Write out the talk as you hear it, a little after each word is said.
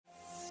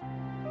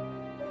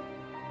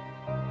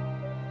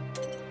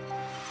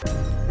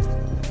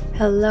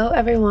Hello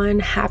everyone,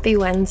 happy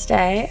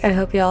Wednesday. I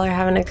hope y'all are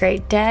having a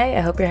great day.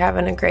 I hope you're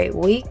having a great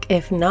week.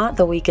 If not,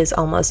 the week is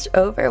almost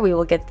over. We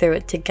will get through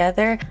it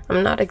together.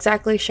 I'm not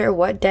exactly sure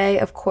what day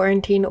of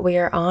quarantine we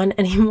are on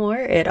anymore.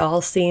 It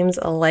all seems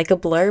like a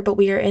blur, but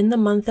we are in the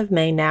month of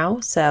May now,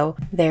 so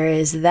there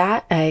is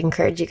that. I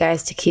encourage you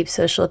guys to keep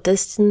social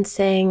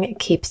distancing,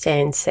 keep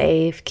staying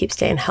safe, keep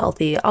staying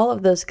healthy, all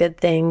of those good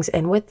things.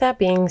 And with that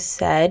being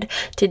said,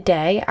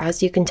 today,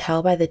 as you can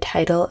tell by the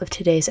title of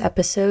today's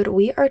episode,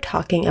 we are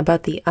talking about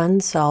the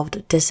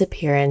unsolved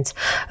disappearance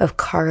of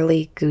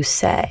Karlie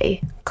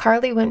Gusé.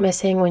 Karlie went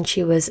missing when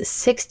she was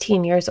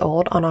 16 years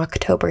old on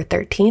October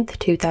 13th,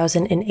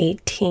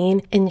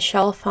 2018 in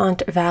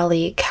Chalfont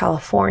Valley,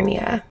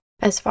 California.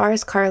 As far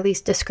as Karlie's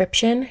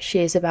description, she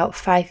is about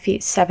 5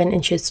 feet 7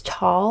 inches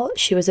tall.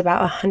 She was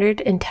about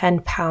 110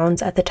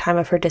 pounds at the time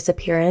of her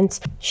disappearance.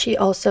 She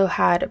also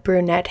had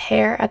brunette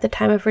hair at the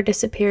time of her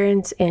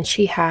disappearance, and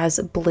she has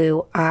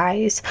blue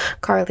eyes.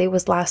 Karlie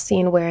was last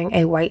seen wearing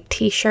a white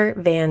t-shirt,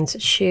 Vans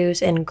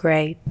shoes, and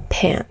gray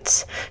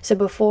pants. So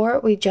before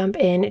we jump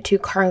into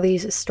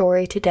Karlie's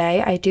story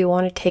today, I do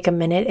want to take a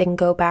minute and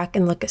go back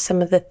and look at some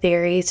of the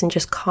theories and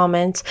just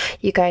comments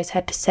you guys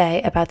had to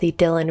say about the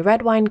Dylan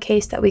Redwine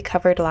case that we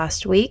covered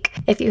last week.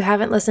 If you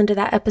haven't listened to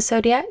that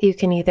episode yet, you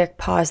can either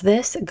pause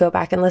this, go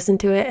back and listen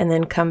to it, and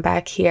then come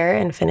back here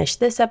and finish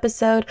this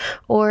episode,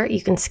 or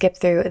you can skip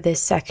through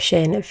this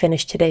section,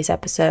 finish today's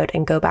episode,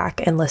 and go back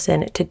and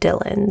listen to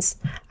Dylan's.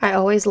 I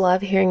always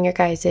love hearing your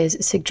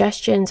guys'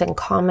 suggestions and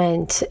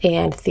comments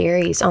and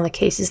theories on the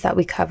cases that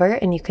we cover,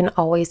 and you can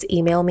always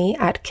email me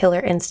at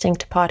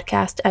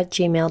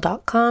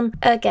killerinstinctpodcast@gmail.com.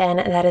 Again,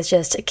 that is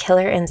just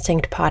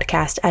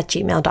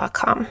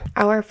killerinstinctpodcast@gmail.com.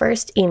 Our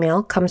first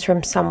email comes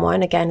from someone,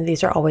 again,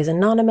 these are always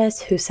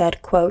anonymous, who said,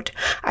 quote,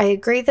 "I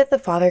agree that the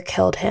father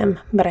killed him,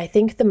 but I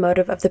think the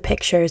motive of the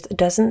pictures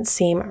doesn't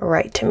seem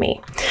right to me.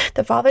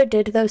 The father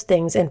did those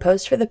things and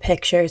posed for the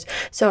pictures,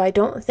 so I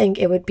don't think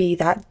it would be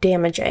that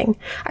damaging.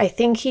 I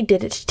think he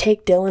did it to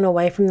take Dylan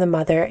away from the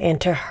mother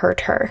and to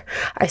hurt her.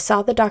 I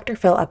saw the Dr.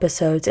 Phil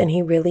episodes and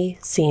he really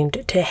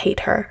seemed to hate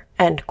her."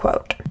 End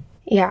quote.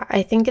 Yeah,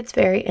 I think it's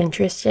very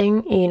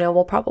interesting.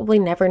 We'll probably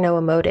never know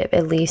a motive,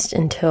 at least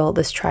until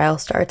this trial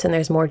starts and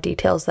there's more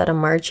details that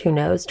emerge. Who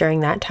knows?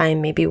 During that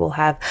time, maybe we'll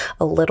have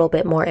a little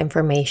bit more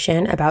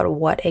information about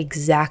what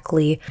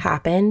exactly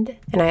happened.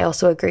 And I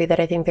also agree that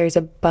I think there's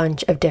a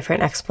bunch of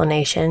different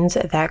explanations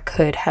that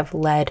could have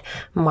led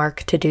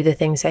Mark to do the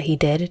things that he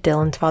did,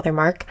 Dylan's father,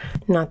 Mark.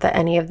 Not that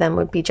any of them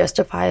would be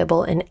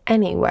justifiable in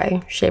any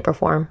way, shape, or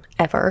form,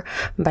 ever.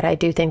 But I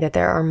do think that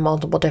there are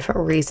multiple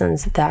different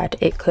reasons that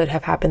it could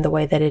have happened the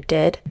way that it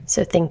did.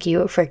 So thank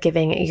you for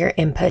giving your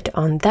input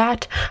on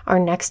that. Our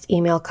next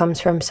email comes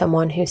from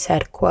someone who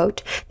said,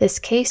 quote, "This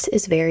case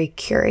is very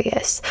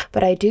curious,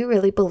 but I do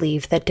really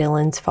believe that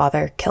Dylan's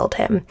father killed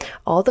him.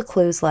 All the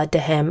clues led to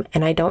him,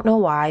 and I don't know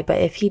why, but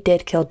if he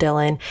did kill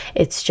Dylan,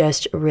 it's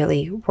just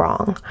really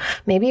wrong.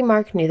 Maybe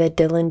Mark knew that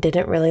Dylan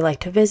didn't really like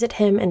to visit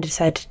him and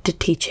decided to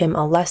teach him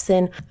a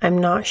lesson. I'm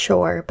not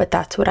sure, but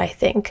that's what I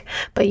think.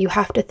 But you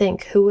have to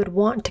think, who would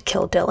want to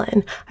kill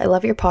Dylan? I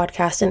love your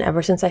podcast, and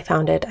ever since I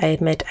found it, I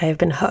admit I have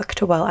been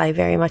hooked. Well, I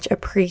very much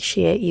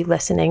appreciate you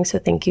listening, so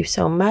thank you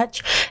so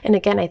much." And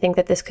again, I think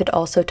that this could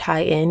also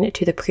tie in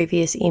to the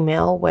previous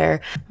email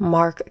where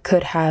Mark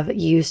could have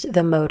used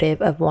the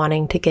motive of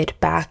wanting to get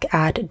back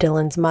at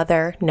Dylan's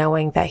mother,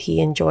 knowing that he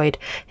enjoyed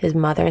his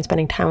mother and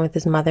spending time with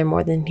his mother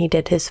more than he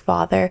did his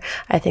father.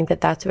 I think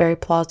that that's very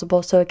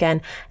plausible. So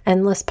again,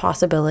 endless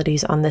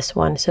possibilities on this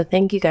one. So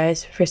thank you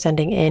guys for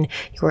sending in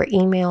your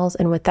emails.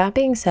 And with that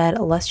being said,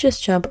 let's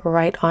just jump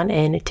right on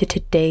in to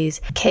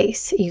today's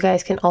case. You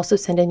guys can also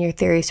send in your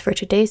theories for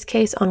today's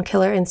case on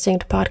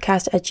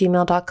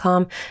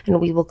killerinstinctpodcast@gmail.com, and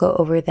we will go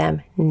over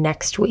them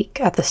next week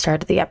at the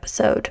start of the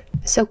episode.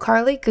 So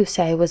Karlie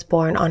Gusé was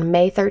born on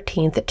May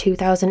 13th,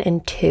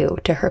 2002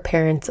 to her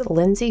parents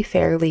Lindsay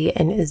Fairley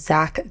and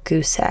Zach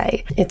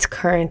Gusé. It's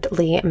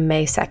currently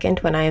May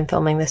 2nd when I am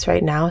filming this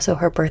right now, so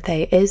her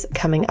birthday is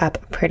coming up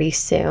pretty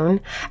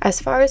soon.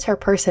 As far as her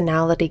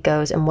personality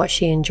goes and what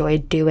she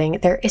enjoyed doing,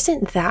 there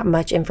isn't that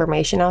much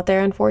information out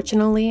there,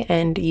 unfortunately,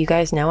 and you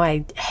guys know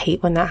I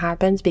hate when that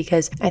happens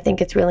because I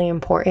think it's really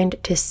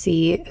important to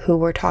see who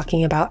we're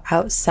talking about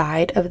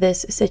outside of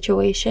this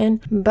situation.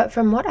 But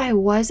from what I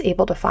was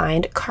able to find,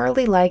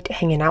 Karlie liked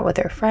hanging out with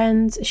her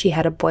friends. She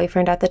had a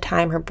boyfriend at the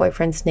time. Her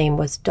boyfriend's name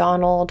was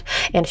Donald,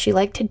 and she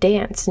liked to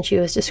dance, and she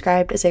was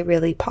described as a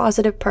really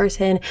positive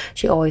person.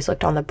 She always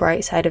looked on the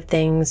bright side of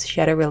things. She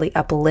had a really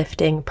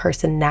uplifting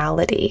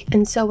personality.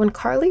 And so when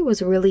Karlie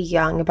was really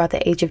young, about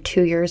the age of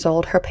 2 years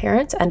old, her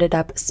parents ended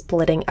up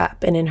splitting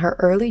up, and in her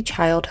early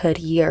childhood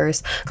years,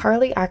 house,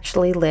 Karlie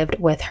actually lived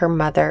with her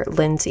mother,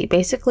 Lindsay,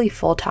 basically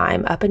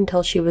full-time up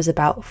until she was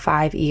about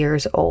 5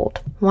 years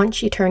old. Once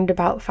she turned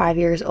about 5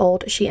 years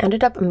old, she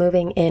ended up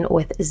moving in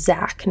with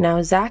Zach.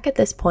 Now, Zach at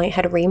this point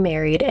had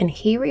remarried, and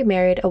he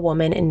remarried a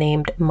woman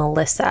named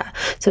Melissa.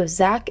 So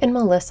Zach and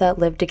Melissa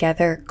lived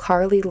together.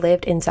 Karlie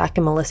lived in Zach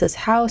and Melissa's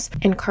house,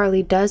 and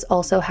Karlie does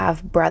also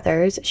have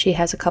brothers. She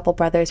has a couple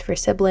brothers for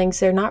siblings.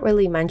 They're not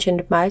really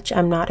mentioned much.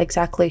 I'm not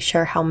exactly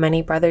sure how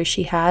many brothers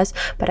she has,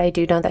 but I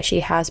do know that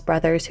she has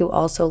brothers who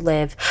also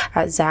live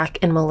at Zach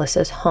and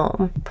Melissa's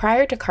home.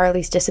 Prior to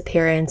Karlie's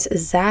disappearance,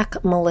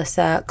 Zach,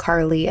 Melissa,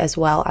 Karlie, as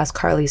well as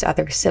Karlie's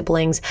other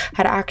siblings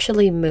had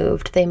actually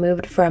moved. They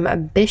moved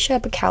from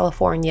Bishop,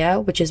 California,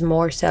 which is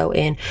more so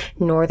in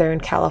Northern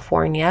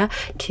California,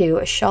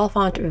 to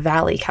Chalfont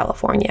Valley,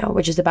 California,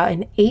 which is about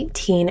an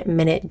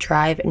 18-minute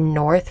drive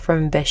north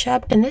from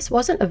Bishop. And this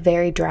wasn't a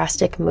very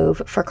drastic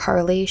move for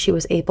Karlie. She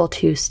was able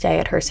to stay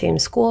at her same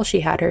school.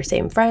 She had her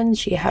same friends.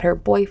 She had her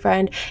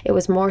boyfriend. It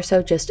was more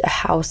so just a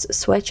house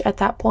switch at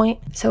that point.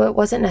 So it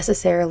wasn't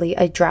necessarily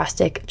a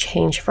drastic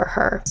change for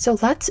her. So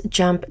let's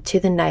jump to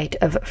the night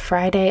of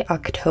Friday,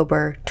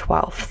 October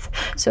 12th.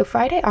 So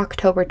Friday,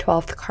 October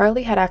 12th,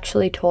 Karlie had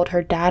actually told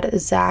her dad,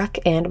 Zach,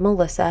 and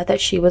Melissa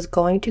that she was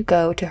going to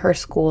go to her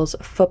school's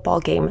football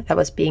game that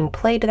was being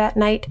played that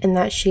night and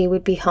that she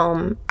would be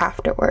home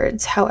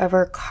afterwards.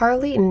 However,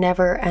 Karlie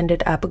never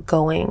ended up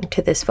going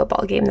to this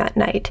football game that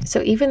night.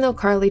 So even though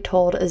Karlie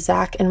told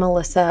Zach and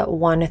Melissa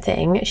one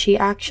thing, she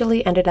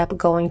actually ended up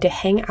going to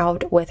hang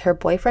out with her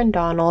boyfriend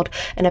Donald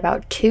and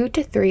about 2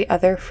 to 3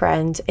 other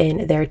friends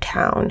in their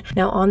town.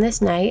 Now on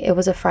this night, it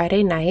was a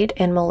Friday night,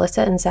 and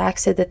Melissa and Zach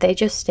said that they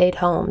just stayed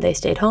home. They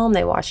stayed home,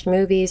 they watched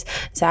movies.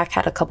 Zach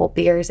had a couple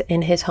beers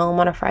in his home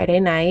on a Friday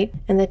night,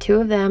 and the two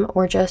of them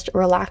were just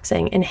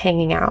relaxing and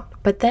hanging out.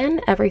 But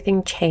then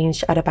everything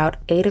changed at about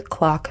 8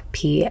 o'clock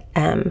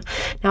p.m.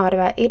 Now at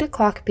about 8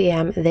 o'clock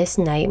p.m. this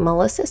night,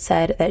 Melissa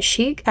said that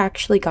she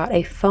actually got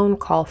a phone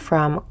call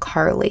from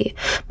Karlie.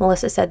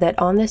 Melissa said that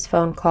on this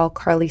phone call,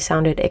 Karlie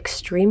sounded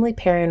extremely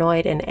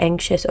paranoid and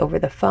anxious over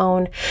the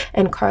phone,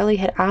 and Karlie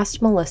had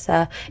asked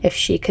Melissa if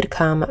she could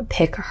come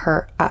pick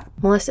her up.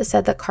 Melissa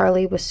said that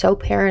Karlie was so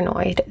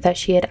paranoid that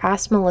she had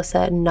asked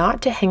Melissa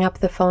not to hang up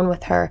the phone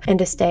with her and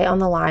to stay on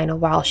the line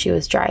while she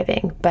was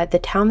driving. But the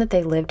town that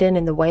they lived in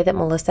and the way that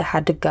Melissa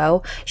had to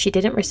go, she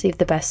didn't receive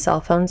the best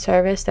cell phone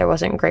service. There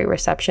wasn't great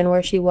reception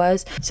where she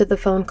was. So the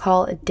phone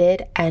call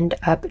did end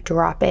up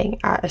dropping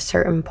at a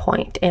certain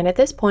point. And at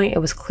this point, it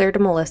was clear to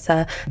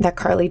Melissa that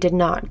Karlie did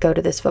not go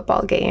to this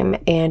football game.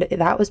 And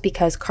that was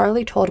because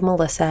Karlie told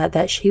Melissa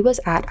that she was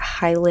at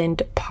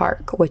Highland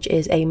Park, which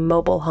is a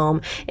mobile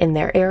home in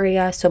their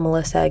area. So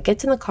Melissa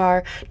gets in the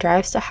car,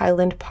 drives to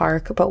Highland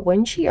Park, but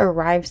when she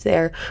arrives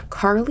there,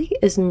 Karlie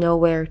is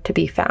nowhere to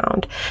be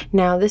found.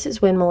 Now, this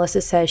is when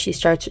Melissa says she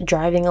starts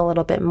driving a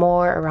little bit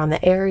more around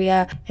the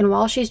area, and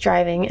while she's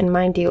driving, and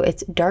mind you,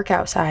 it's dark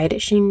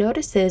outside, she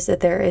notices that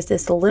there is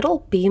this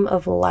little beam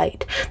of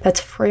light that's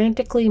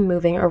frantically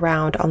moving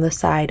around on the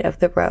side of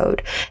the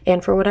road.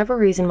 And for whatever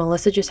reason,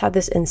 Melissa just had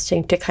this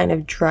instinct to kind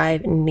of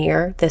drive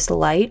near this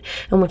light,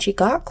 and when she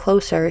got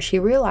closer, she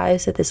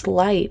realized that this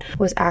light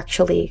was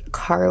actually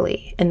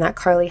Karlie, and that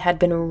Karlie had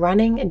been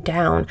running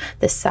down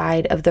the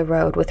side of the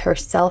road with her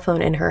cell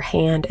phone in her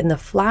hand, and the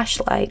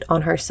flashlight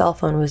on her cell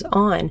phone was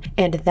on,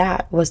 and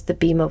that was the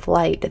beam of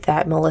light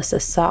that Melissa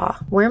saw.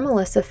 Where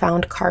Melissa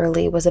found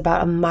Karlie was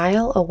about a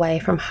mile away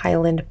from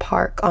Highland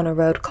Park on a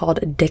road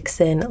called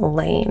Dixon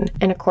Lane.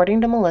 And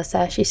according to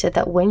Melissa, she said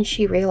that when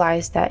she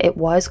realized that it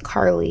was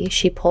Karlie,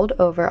 she pulled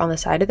over on the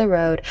side of the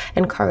road,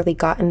 and Karlie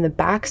got in the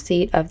back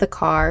seat of the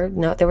car.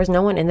 No, there was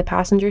no one in the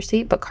passenger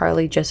seat, but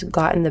Karlie just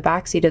got in the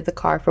back seat of the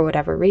car for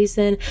whatever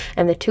reason,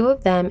 and the two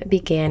of them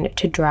began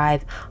to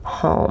drive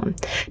home.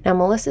 Now,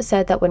 Melissa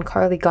said that when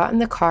Karlie got in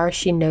the car,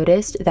 she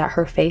noticed that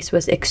her face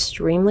was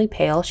extremely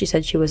pale. She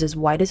said she was as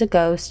white as a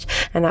ghost,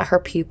 and that her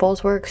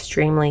pupils were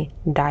extremely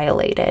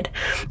dilated.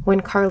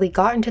 When Karlie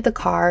got into the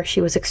car,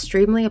 she was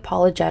extremely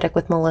apologetic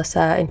with Melissa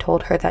and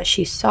told her that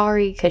she's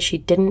sorry because she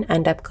didn't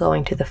end up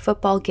going to the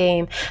football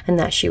game and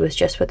that she was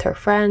just with her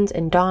friends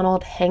and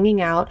Donald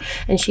hanging out.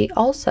 And she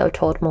also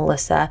told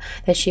Melissa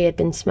that she had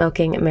been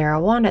smoking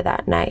marijuana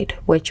that night,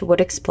 which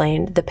would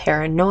explain the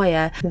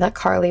paranoia that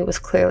Karlie was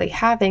clearly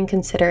having,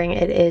 considering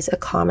it is a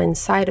common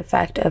side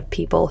effect of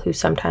people who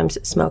sometimes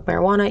smoke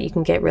marijuana. You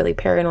can get really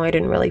paranoid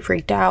and really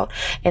freaked out,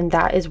 and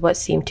that is what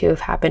seemed to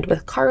have happened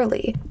with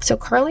Karlie. So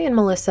Karlie and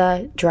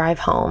Melissa drive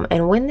home,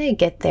 and when they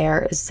get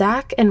there,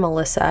 Zach and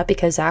Melissa,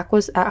 because Zach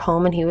was at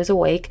home and he was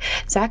awake,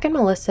 Zach and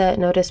Melissa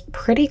noticed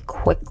pretty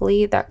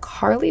quickly that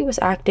Karlie was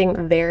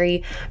acting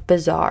very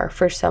bizarre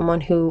for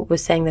someone who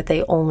was saying that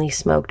they only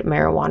smoked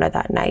marijuana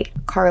that night.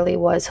 Karlie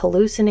was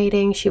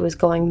hallucinating. She was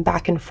going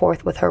back and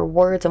forth with her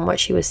words and what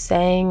she was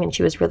saying, and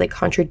she was really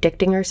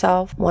contradicting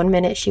herself. One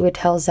minute she would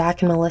tell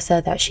Zach and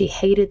Melissa that she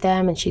hated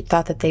them and she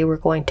thought that they were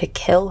going to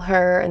kill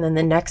her, and then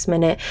the next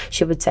minute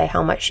she would say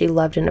how much she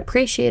loved and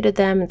appreciated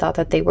them and thought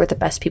that they were the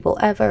best people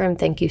ever, and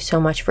thank you so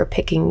much for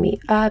picking me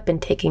up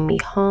and taking me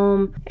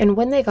home. And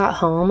when they got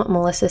home,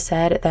 Melissa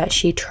said that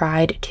she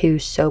tried to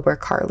sober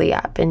Karlie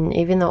up. And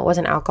even though it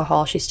wasn't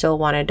alcohol, she still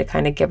wanted to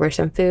kind of give her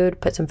some food,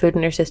 put some food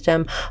in her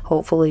system.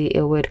 Hopefully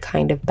it would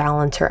kind of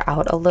balance her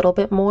out a little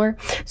bit more.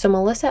 So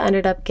Melissa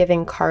ended up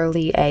giving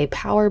Karlie a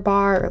power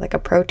bar, or like a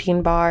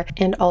protein bar,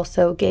 and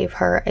also gave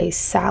her a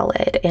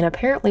salad. And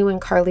apparently when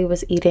Karlie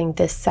was eating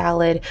this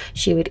salad,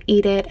 she would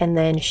eat it and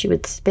then she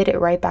would spit it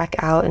right back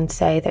out and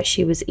say that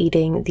she was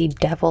eating the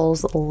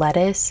devil's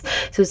lettuce.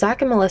 So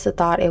Zach and Melissa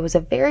thought it was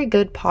a very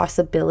good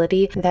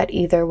possibility that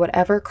either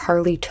whatever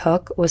Karlie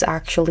took was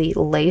actually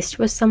laced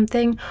with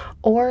something,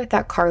 or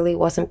that Karlie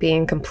wasn't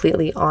being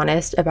completely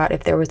honest about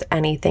if there was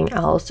anything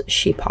else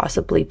she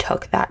possibly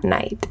took that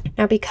night.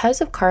 Now,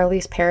 because of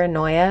Karlie's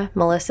paranoia,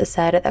 Melissa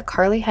said that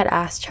Karlie had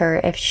asked her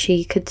if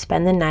she could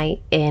spend the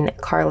night in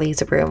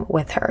Karlie's room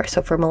with her.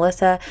 So for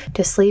Melissa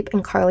to sleep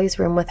in Karlie's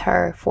room with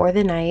her for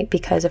the night,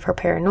 because of her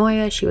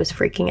paranoia, she was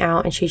freaking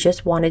out and she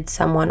just wanted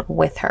someone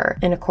with her.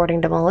 And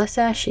according to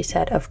Melissa, she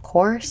said, of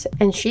course,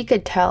 and she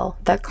could tell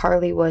that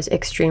Karlie was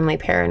extremely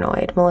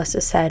paranoid.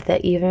 Melissa said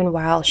that even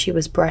while she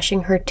was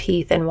brushing her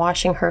teeth and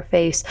washing her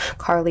face,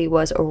 Karlie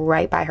was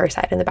right by her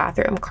side in the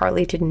bathroom.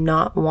 Karlie did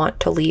not want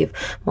to leave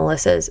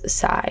Melissa's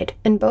side.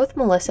 And both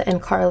Melissa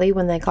and Karlie,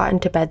 when they got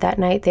into bed that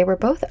night, they were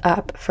both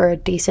up for a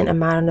decent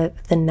amount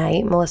of the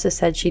night. Melissa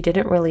said she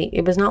didn't really,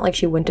 it was not like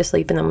she went to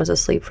sleep and then was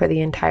asleep for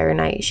the entire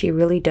night. She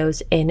really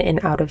dozed in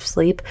and out of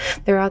sleep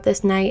throughout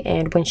this night,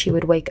 and when she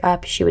would wake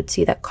up, she would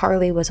see that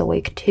Karlie was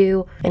awake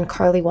too, and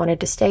Karlie wanted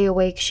to stay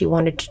awake. She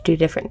wanted to do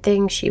different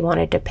things. She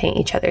wanted to paint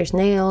each other's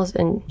nails,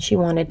 and she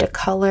wanted to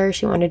color.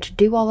 She wanted to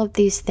do all of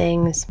these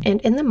things.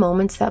 And in the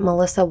moments that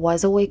Melissa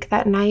was awake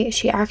that night,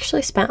 she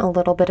actually spent a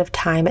little bit of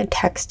time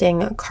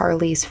texting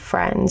Karlie's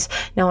friends.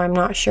 Now, I'm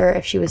not sure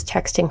if she was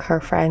texting her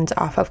friends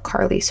off of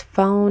Karlie's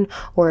phone,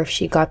 or if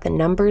she got the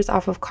numbers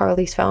off of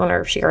Karlie's phone,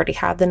 or if she already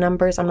had the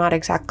numbers. I'm not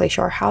exactly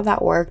sure how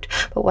that worked,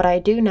 but what I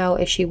do know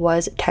is she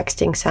was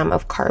texting some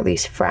of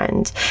Karlie's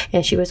friends,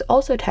 and she was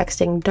also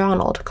texting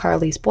Donald,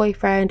 Karlie's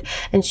boyfriend,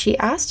 and she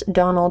asked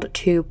Donald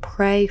to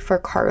pray for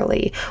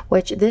Karlie,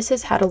 which this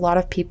has had a lot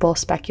of people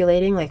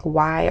speculating, like,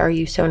 why are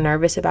you so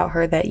nervous about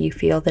her that you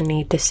feel the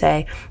need to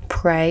say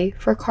pray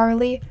for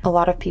Karlie? A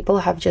lot of people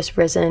have just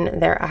risen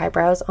their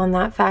eyebrows on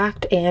that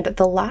fact, and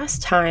the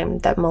last time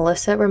that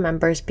Melissa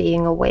remembers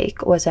being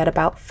awake was at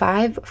about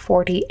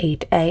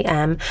 5:48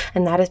 a.m.,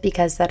 and that is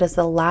because that is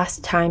the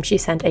last time she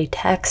sent a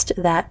text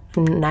that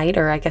night,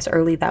 or I guess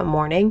early that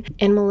morning.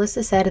 And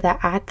Melissa said that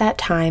at that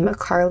time,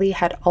 Karlie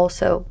had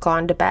also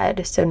gone to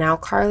bed. So now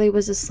Karlie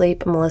was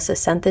asleep. Melissa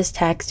sent this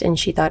text and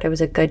she thought it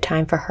was a good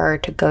time for her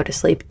to go to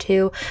sleep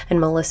too. And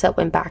Melissa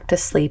went back to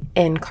sleep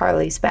in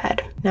Karlie's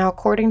bed. Now,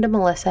 according to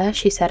Melissa,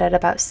 she said at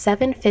about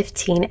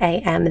 7:15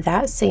 a.m.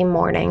 that same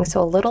morning,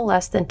 so a little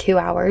less than 2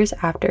 hours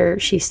after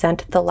she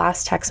sent the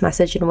last text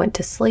message and went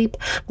to sleep,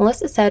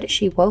 Melissa said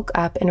she woke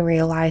up and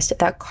realized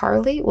that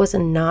Karlie was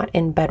not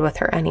in bed with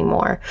her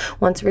anymore.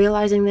 Once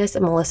realizing this,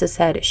 Melissa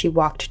said she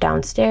walked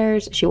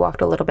downstairs, she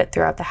walked a little bit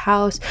throughout the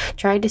house,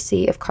 tried to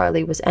see if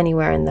Karlie was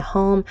anywhere in the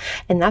home,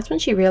 and that's when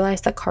she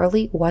realized that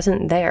Karlie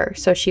wasn't there.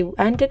 So she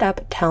ended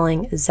up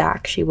telling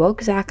Zach. She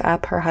woke Zach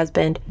up, her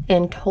husband,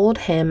 and told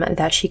him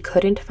that she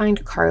couldn't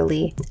find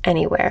Karlie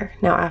anywhere.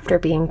 Now, after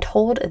being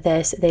told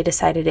this, they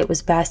decided it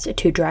was best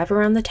to drive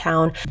around the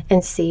town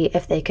and see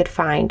if they could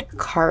find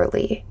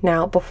Karlie.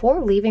 Now,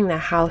 before leaving the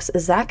house,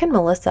 Zach and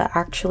Melissa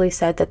actually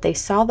said that they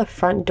saw the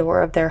front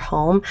door of their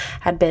home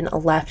had been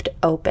left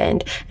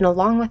opened, and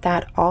along with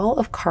that, all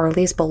of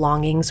Karlie's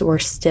belongings were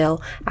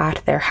still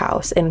at their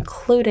house,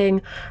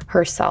 including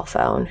her cell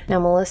phone. Now,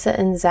 Melissa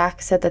and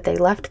Zach said that they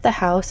left the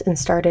house and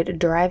started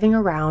driving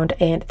around,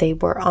 and they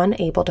were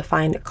unable to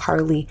find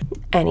Karlie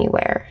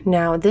anywhere.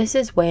 Now, this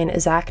is when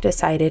Zach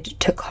decided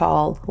to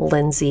call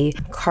Lindsay,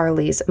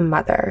 Karlie's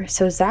mother.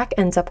 So Zach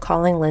ends up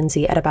calling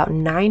Lindsay at about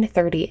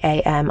 9:30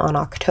 a.m. on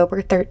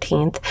October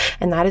 13th,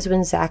 and that is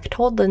when Zach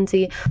told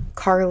Lindsay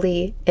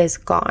Karlie is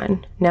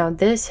gone. Now,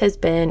 this has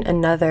been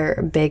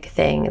another big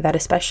thing that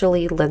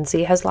especially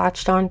Lindsay has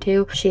latched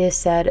onto. She has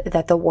said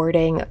that the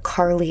wording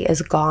Karlie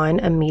is gone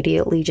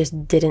immediately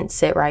just didn't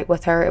sit right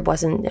with her. It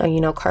wasn't,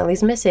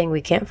 Karlie's missing,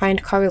 we can't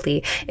find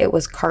Karlie. It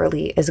was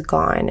Karlie is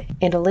gone.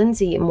 And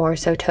Lindsay more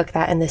so took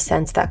that in the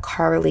sense that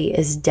Karlie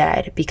is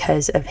dead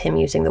because of him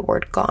using the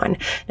word gone.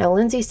 Now,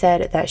 Lindsay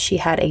said that she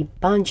had a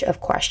bunch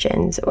of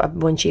questions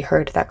when she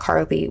heard that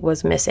Karlie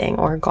was missing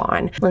or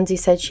gone. Lindsay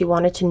said she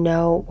wanted to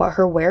know what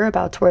her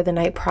whereabouts were the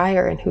night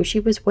prior and who she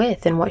was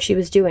with and what she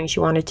was doing. She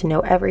wanted to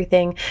know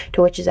everything,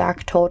 to which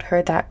Zach told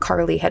her that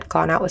Karlie had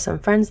gone out with some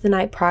friends the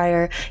night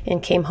prior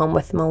and came home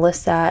with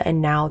Melissa,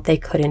 and now they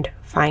couldn't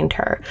find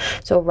her.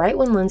 So right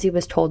when Lindsay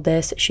was told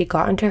this, she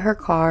got into her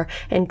car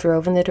and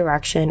drove in the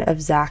direction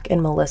of Zach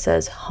and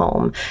Melissa's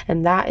home.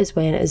 And that is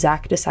when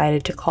Zach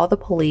decided to call the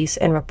police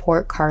and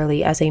report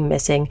Karlie as a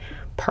missing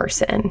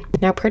person.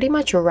 Now, pretty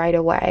much right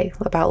away,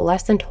 about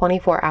less than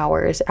 24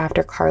 hours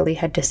after Karlie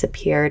had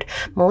disappeared,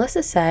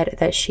 Melissa said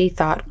that she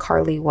thought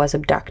Karlie was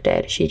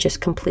abducted. She just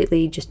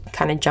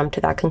kind of jumped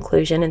to that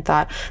conclusion and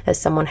thought that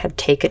someone had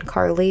taken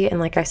Karlie. And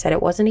like I said,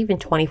 it wasn't even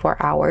 24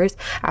 hours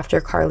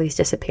after Karlie's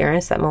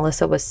disappearance that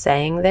Melissa was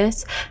saying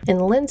this.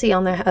 And Lindsay,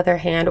 on the other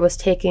hand, was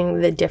taking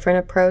the different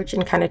approach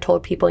and kind of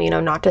told people,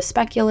 not to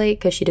speculate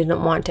because she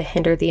didn't want to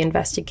hinder the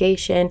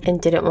investigation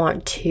and didn't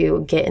want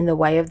to get in the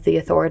way of the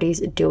authorities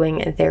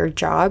doing their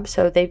job.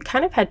 So they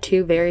kind of had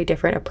two very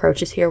different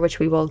approaches here, which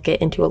we will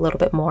get into a little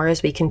bit more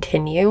as we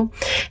continue.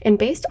 And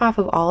based off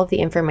of all of the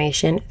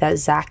information that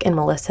Zach and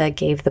Melissa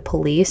gave the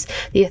police,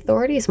 the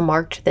authorities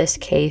marked this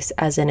case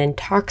as an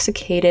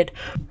intoxicated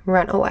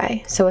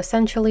runaway. So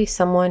essentially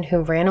someone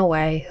who ran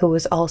away who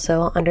was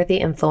also under the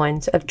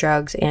influence of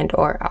drugs and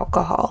or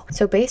alcohol.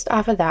 So based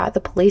off of that,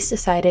 the police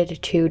decided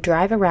to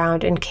drive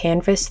around and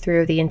canvass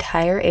through the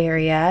entire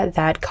area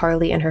that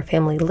Karlie and her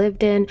family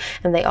lived in,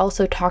 and they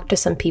also talked to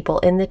some people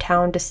in the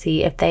town to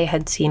see if they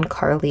had seen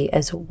Karlie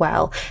as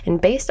well.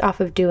 And based off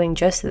of doing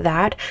just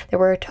that, there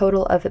were a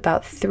total of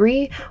about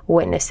 3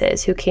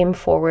 witnesses who came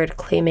forward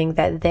claiming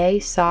that they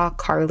saw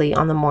Karlie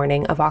on the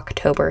morning of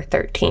October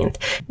 13th.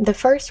 The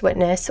first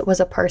witness was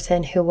a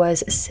person who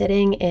was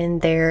sitting in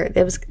there.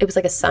 It was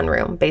like a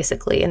sunroom,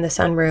 basically, and the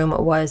sunroom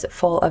was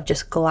full of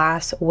just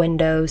glass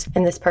windows,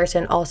 and this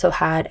person also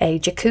had a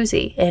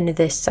jacuzzi in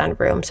this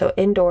sunroom, so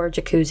indoor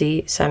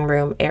jacuzzi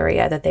sunroom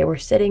area that they were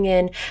sitting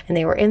in, and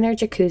they were in their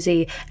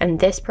jacuzzi, and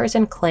this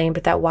person claimed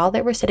that while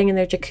they were sitting in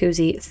their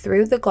jacuzzi,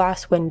 through the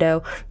glass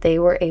window, they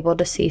were able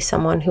to see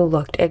someone who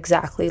looked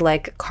exactly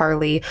like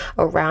Karlie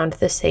around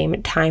the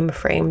same time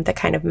frame that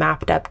kind of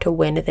mapped up to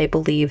when they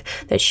believe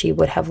that she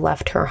would have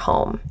left her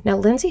home. Now,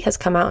 Lindsay has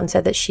come out and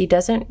said that she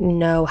doesn't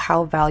know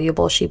how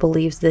valuable she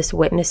believes this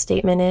witness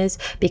statement is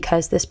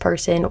because this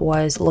person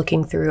was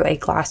looking through a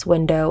glass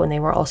window and they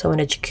were also in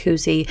a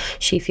jacuzzi.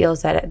 She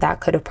feels that that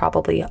could have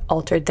probably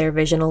altered their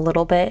vision a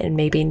little bit and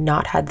maybe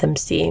not had them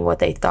seeing what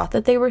they thought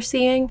that they were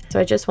seeing. So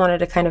I just wanted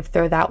to kind of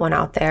throw that one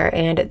out there.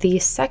 And the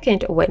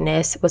second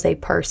witness was a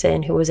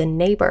person who was a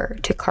neighbor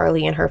to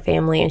Karlie and her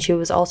family, and she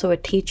was also a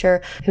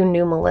teacher who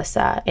knew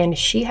Melissa, and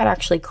she had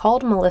actually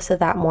called Melissa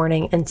that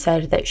morning and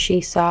said that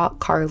she saw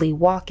Karlie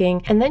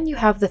walking. And then you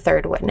have the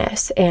third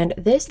witness, and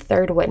this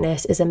third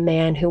witness is a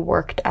man who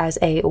worked as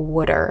a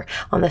wooder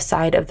on the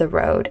side of the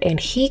road, and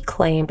he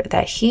claimed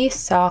that he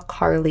saw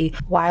Karlie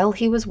while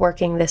he was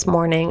working this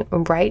morning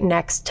right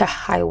next to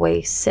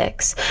Highway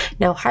 6.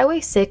 Now, Highway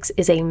 6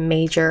 is a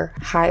major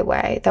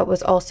highway that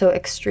was also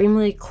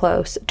extremely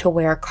close to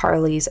where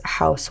Karlie's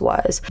house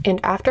was. And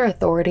after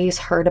authorities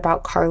heard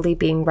about Karlie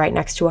being right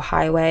next to a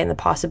highway and the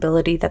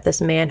possibility that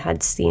this man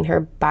had seen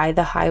her by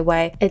the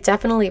highway, it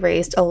definitely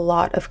raised a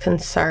lot of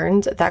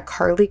concerns that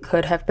Karlie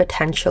could have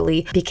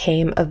potentially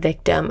became a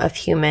victim of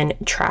human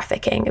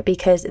trafficking,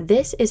 because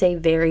this is a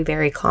very,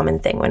 very common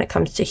thing when it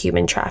comes to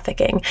human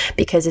trafficking,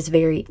 because it's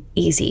very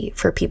easy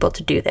for people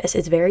to do this.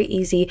 It's very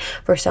easy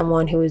for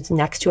someone who is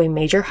next to a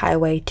major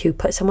highway to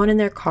put someone in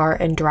their car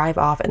and drive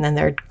off and then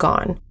they're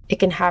gone. It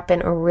can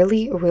happen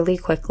really, really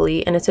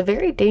quickly, and it's a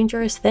very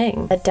dangerous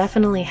thing that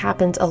definitely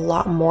happens a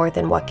lot more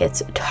than what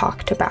gets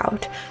talked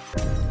about.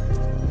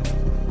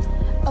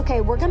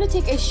 Okay, we're going to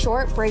take a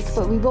short break,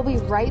 but we will be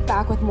right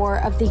back with more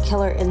of the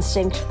Killer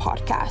Instinct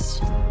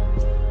podcast.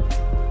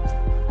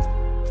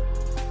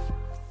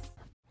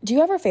 Do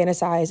you ever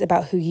fantasize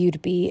about who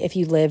you'd be if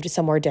you lived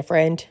somewhere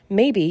different?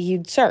 Maybe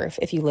you'd surf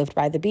if you lived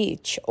by the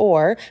beach,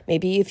 or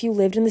maybe if you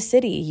lived in the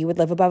city, you would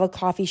live above a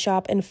coffee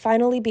shop and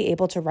finally be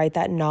able to write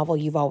that novel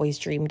you've always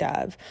dreamed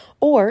of.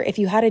 Or if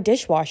you had a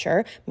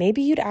dishwasher,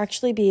 maybe you'd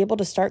actually be able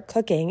to start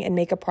cooking and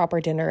make a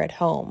proper dinner at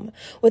home.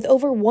 With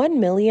over 1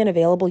 million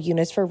available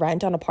units for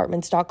rent on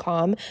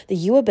Apartments.com, the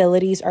you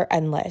abilities are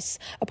endless.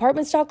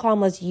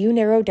 Apartments.com lets you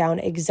narrow down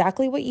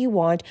exactly what you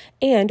want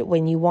and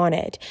when you want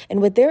it.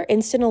 And with their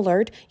instant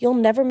alert, you'll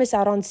never miss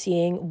out on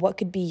seeing what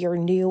could be your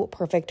new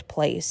perfect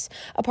place.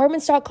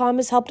 Apartments.com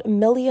has helped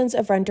millions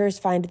of renters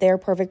find their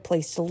perfect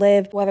place to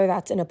live, whether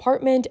that's an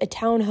apartment, a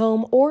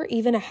townhome, or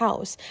even a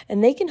house.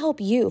 And they can help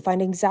you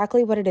find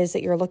exactly what it is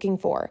that you're looking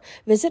for.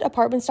 Visit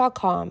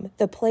Apartments.com,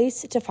 the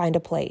place to find a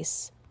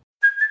place.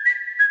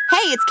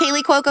 Hey, it's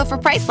Kaylee Cuoco for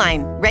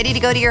Priceline. Ready to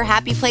go to your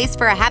happy place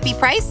for a happy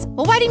price?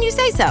 Well, why didn't you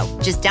say so?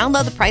 Just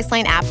download the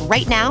Priceline app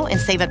right now and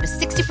save up to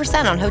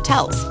 60% on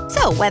hotels.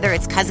 So whether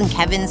it's Cousin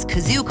Kevin's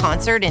Kazoo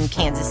Concert in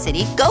Kansas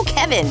City, go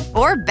Kevin,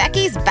 or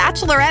Becky's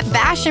Bachelorette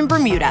Bash in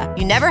Bermuda,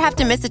 you never have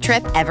to miss a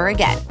trip ever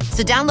again.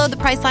 So download the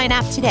Priceline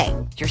app today.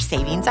 Your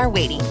savings are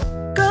waiting.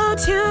 Go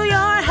to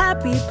your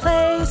happy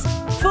place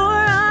for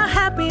a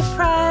happy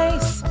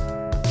price.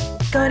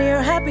 Go to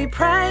your happy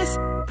price,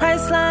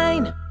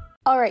 Priceline.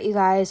 All right, you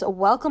guys,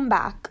 welcome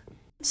back.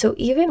 So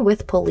even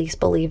with police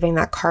believing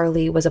that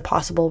Karlie was a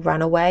possible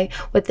runaway,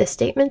 with the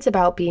statements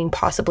about being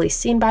possibly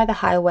seen by the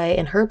highway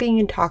and her being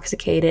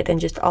intoxicated and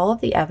just all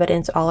of the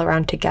evidence all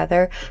around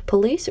together,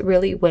 police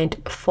really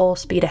went full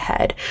speed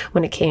ahead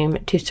when it came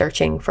to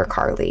searching for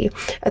Karlie.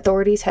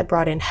 Authorities had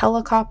brought in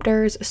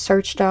helicopters,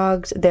 search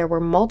dogs, there were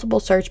multiple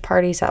search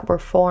parties that were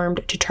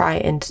formed to try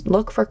and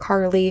look for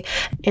Karlie,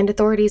 and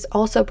authorities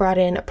also brought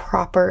in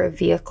proper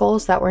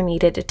vehicles that were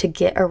needed to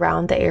get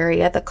around the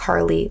area that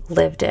Karlie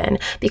lived in,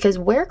 because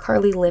where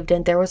Karlie lived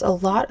in, there was a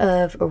lot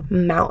of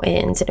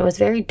mountains and it was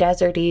very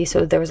deserty,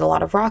 so there was a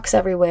lot of rocks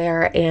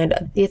everywhere,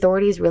 and the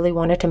authorities really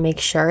wanted to make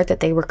sure that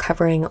they were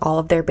covering all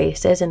of their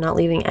bases and not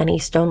leaving any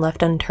stone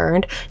left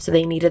unturned, so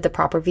they needed the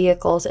proper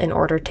vehicles in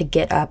order to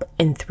get up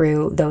and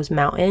through those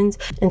mountains,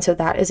 and so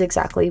that is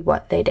exactly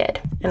what they did.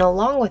 And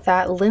along with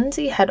that,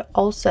 Lindsay had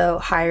also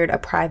hired a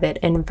private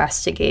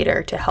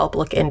investigator to help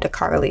look into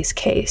Karlie's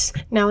case.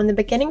 Now, in the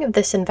beginning of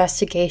this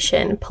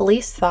investigation,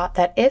 police thought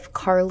that if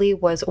Karlie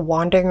was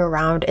wandering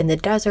around in the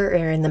desert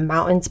or in the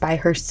mountains by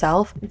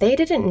herself, they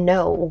didn't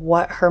know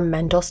what her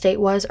mental state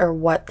was or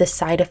what the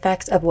side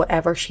effects of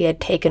whatever she had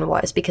taken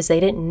was, because they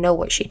didn't know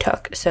what she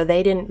took. So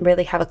they didn't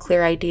really have a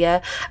clear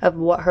idea of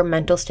what her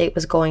mental state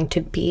was going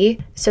to be.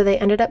 So they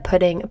ended up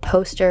putting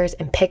posters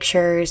and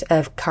pictures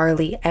of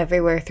Karlie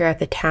everywhere throughout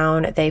the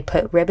town. They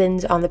put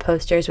ribbons on the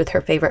posters with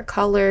her favorite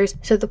colors.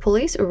 So the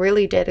police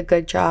really did a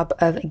good job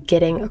of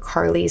getting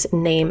Karlie's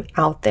name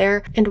out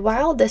there. And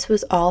while this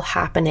was all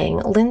happening,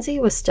 Lindsay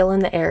was still in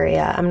the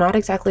area. I'm not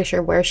exactly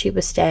sure where she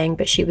was staying,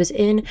 but she was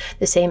in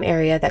the same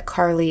area that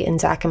Karlie and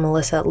Zach and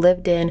Melissa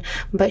lived in,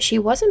 but she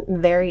wasn't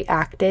very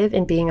active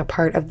in being a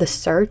part of the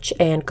search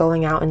and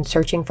going out and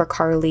searching for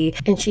Karlie,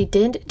 and she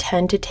did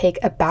tend to take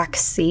a back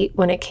seat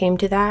when it came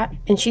to that,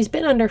 and she's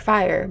been under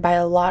fire by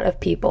a lot of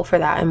people for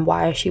that and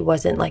why she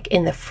wasn't like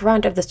in the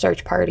front of the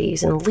search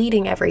parties and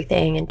leading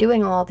everything and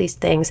doing all these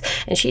things.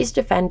 And she's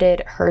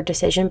defended her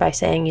decision by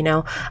saying, you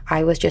know,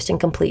 I was just in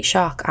complete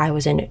shock. I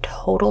was in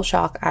total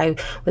shock. I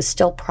was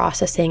still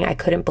processing. I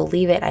couldn't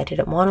believe it. I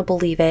didn't want to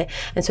believe it.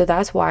 And so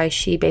that's why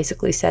she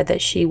basically said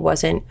that she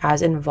wasn't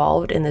as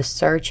involved in the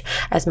search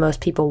as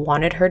most people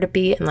wanted her to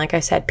be. And like I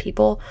said,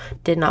 people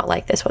did not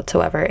like this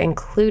whatsoever,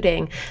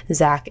 including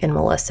Zach and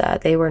Melissa.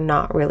 They were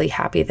not really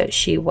happy that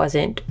she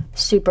wasn't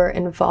super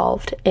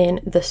involved in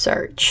the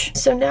search.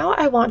 So now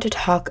I want to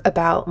talk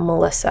about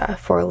Melissa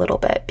for a little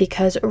bit,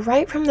 because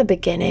right from the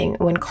beginning,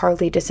 when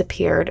Karlie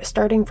disappeared,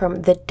 starting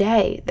from the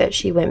day that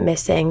she went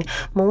missing,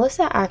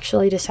 Melissa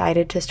actually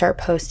decided to start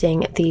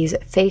posting these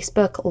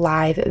Facebook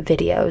live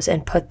videos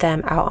and put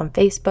them out on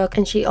Facebook.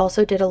 And she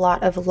also did a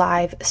lot of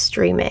live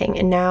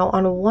streaming. Now,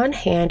 on one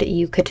hand,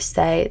 you could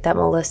say that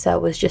Melissa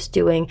was just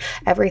doing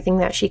everything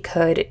that she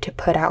could to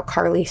put out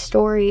Karlie's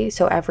story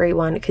so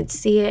everyone could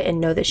see it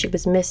and know that she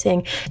was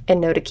missing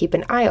and know to keep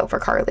an eye out for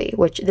Karlie,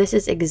 which this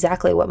is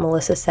exactly what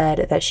Melissa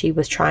said that she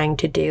was trying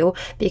to do,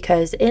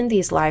 because in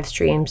these live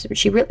streams,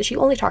 she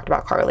only talked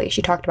about Karlie.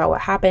 She talked about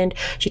what happened.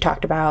 She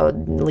talked about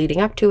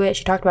leading up to it.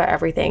 She talked about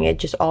everything. It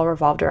just all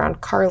revolved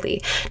around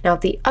Karlie. Now,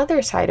 the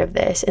other side of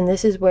this, and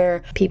this is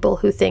where people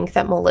who think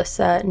that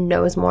Melissa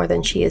knows more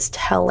than she is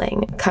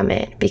telling come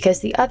in, because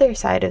the other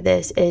side of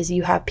this is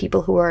you have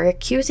people who are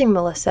accusing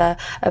Melissa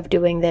of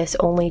doing this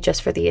only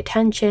just for the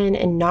attention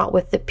and not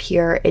with the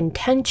pure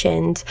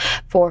intentions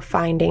for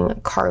finding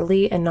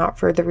Karlie, and not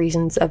for the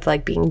reasons of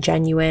like being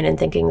genuine and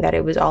thinking that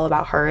it was all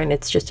about her and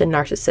it's just a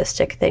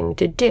narcissistic thing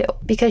to do.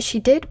 Because she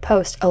did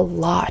post a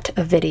lot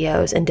of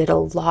videos and did a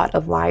lot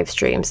of live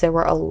streams. There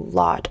were a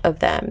lot of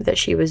them that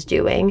she was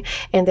doing,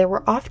 and there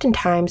were often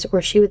times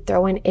where she would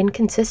throw in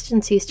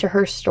inconsistencies to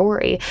her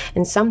story,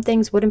 and some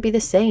things wouldn't be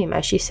the same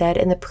as she said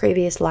in the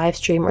previous live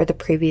stream or the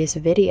previous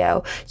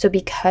video. So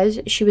because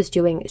she was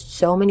doing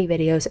so many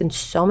videos and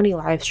so many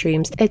live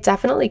streams, it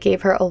definitely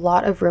gave her a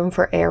lot of room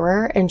for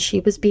error, and she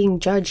was being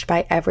judged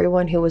by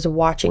everyone who was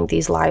watching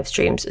these live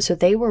streams. So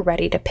they were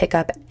ready to pick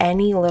up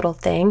any little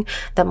thing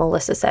that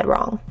Melissa said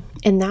wrong.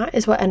 And that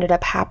is what ended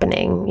up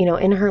happening. You know,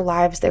 in her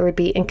lives, there would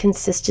be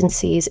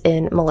inconsistencies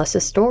in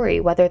Melissa's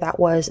story, whether that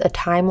was a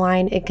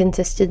timeline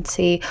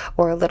inconsistency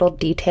or a little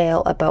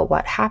detail about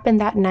what happened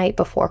that night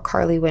before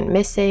Karlie went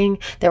missing.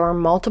 There were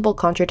multiple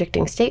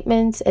contradicting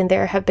statements, and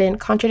there have been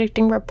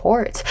contradicting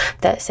reports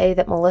that say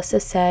that Melissa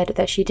said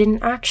that she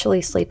didn't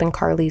actually sleep in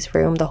Karlie's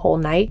room the whole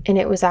night, and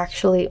it was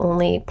actually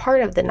only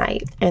part of the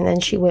night. And then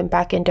she went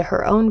back into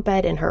her own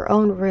bed in her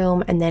own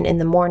room, and then in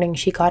the morning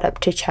she got up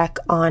to check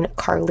on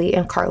Karlie,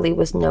 and Karlie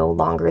was no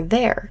longer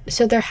there.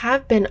 So there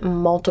have been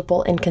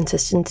multiple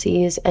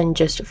inconsistencies and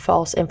just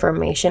false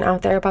information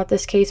out there about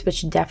this case,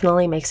 which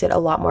definitely makes it a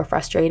lot more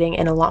frustrating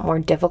and a lot more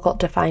difficult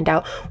to find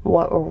out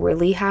what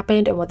really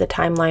happened and what the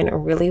timeline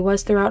really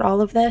was throughout all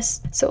of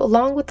this. So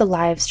along with the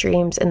live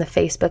streams and the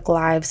Facebook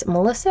lives,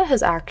 Melissa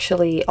has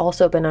actually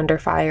also been under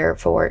fire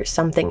for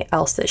something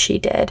else that she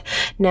did.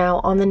 Now,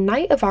 on the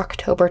night of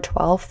October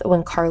 12th,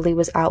 when Karlie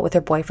was out with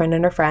her boyfriend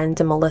and her friends,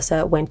 and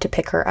Melissa went to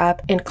pick her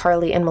up, and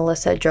Karlie and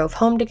Melissa drove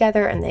home together,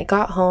 together and they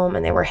got home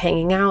and they were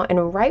hanging out.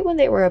 And right when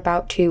they were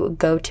about to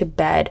go to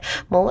bed,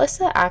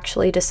 Melissa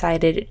actually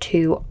decided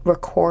to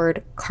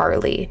record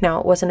Karlie.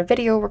 Now, it wasn't a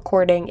video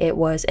recording, it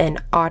was an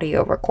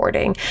audio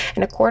recording.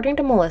 And according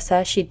to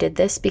Melissa, she did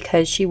this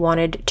because she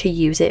wanted to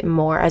use it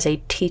more as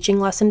a teaching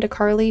lesson to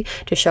Karlie,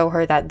 to show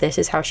her that this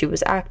is how she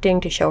was acting,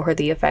 to show her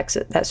the effects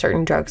that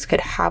certain drugs could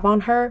have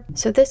on her.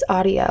 So this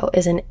audio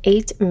is an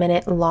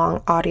 8-minute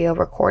long audio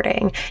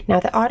recording.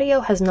 Now, the audio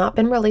has not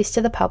been released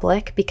to the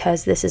public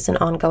because this is an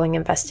ongoing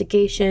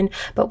investigation,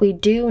 but we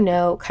do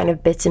know kind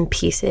of bits and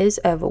pieces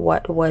of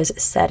what was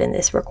said in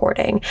this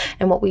recording.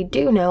 And what we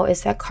do know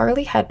is that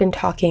Karlie had been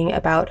talking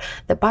about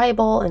the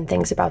Bible and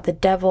things about the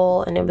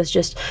devil, and it was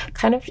just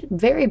kind of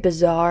very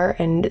bizarre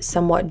and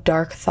somewhat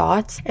dark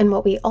thoughts. And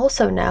what we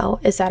also know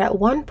is that at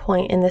one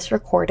point in this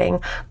recording,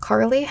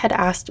 Karlie had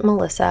asked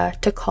Melissa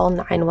to call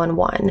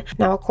 911.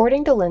 Now,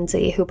 according to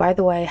Lindsay, who by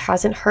the way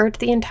hasn't heard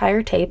the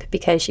entire tape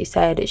because she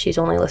said she's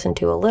only listened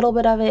to a little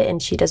bit of it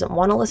and she doesn't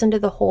want to listen to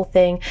the whole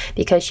thing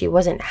because she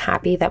wasn't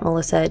happy that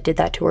Melissa did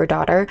that to her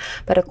daughter.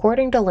 But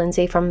according to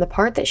Lindsay, from the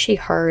part that she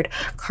heard,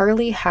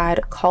 Karlie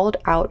had called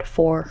out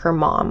for her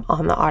mom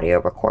on the audio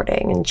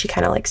recording, and she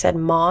kind of like said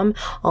mom,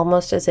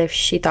 almost as if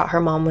she thought her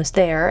mom was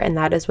there. And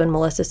that is when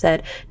Melissa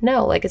said,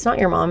 no, like, it's not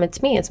your mom,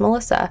 it's me, it's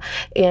Melissa.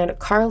 And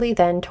Karlie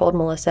then told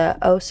Melissa,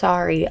 oh,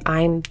 sorry,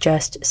 I'm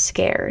just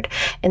scared.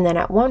 And then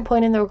at one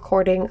point in the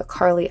recording,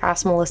 Karlie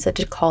asked Melissa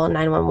to call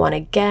 911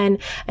 again,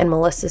 and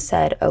Melissa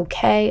said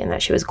okay, and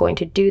that she was going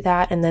to do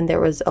that. And then there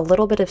was a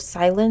little bit of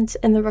silence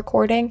in the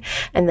recording,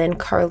 and then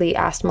Karlie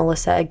asked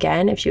Melissa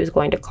again if she was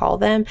going to call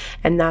them,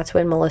 and that's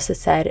when Melissa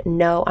said,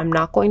 no, I'm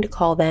not going to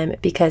call them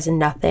because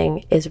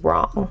nothing is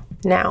wrong.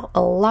 Now,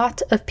 a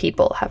lot of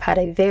people have had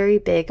a very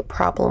big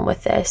problem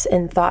with this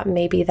and thought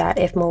maybe that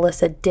if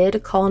Melissa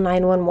did call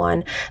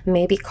 911,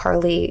 maybe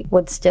Karlie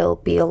would still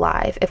be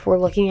alive if we're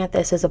looking at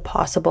this as a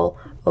possible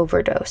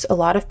overdose. A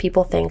lot of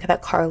people think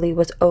that Karlie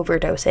was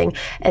overdosing,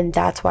 and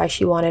that's why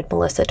she wanted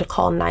Melissa to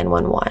call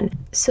 911.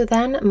 So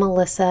then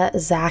Melissa,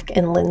 Zach,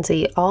 and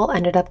Lindsay all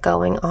ended up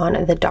going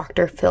on the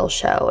Dr. Phil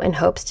show in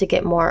hopes to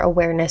get more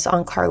awareness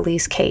on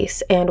Karlie's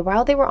case. And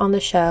while they were on the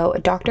show,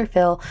 Dr.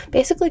 Phil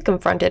basically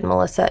confronted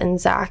Melissa and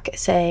Zach,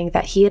 saying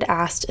that he had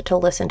asked to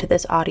listen to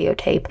this audio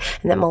tape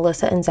and that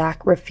Melissa and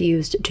Zach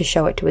refused to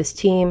show it to his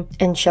team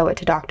and show it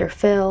to Dr.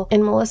 Phil.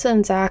 And Melissa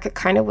and Zach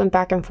kind of went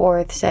back and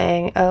forth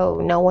saying, oh,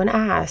 no one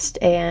asked,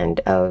 and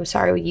oh,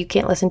 sorry, you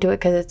can't listen to it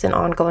because it's an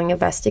ongoing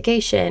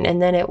investigation.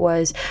 And then it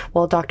was,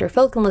 well, Dr.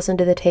 Phil can listen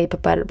to the tape,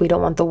 but we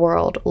don't want the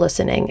world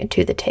listening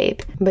to the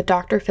tape. But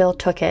Dr. Phil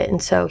took it,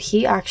 and so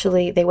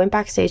they went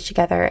backstage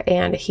together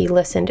and he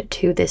listened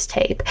to this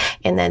tape,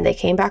 and then they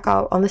came back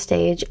out on the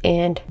stage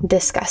and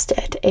discussed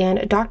it.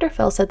 And Dr.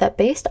 Phil said that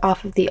based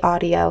off of the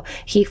audio,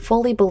 he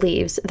fully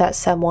believes that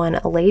someone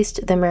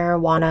laced the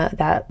marijuana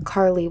that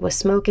Karlie was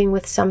smoking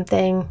with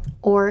something,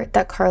 or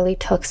that Karlie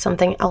took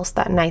something else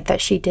that night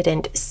that she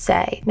didn't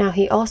say. Now,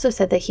 he also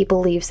said that he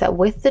believes that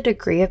with the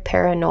degree of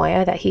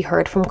paranoia that he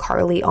heard from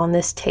Karlie on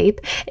this tape,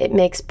 it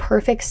makes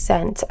perfect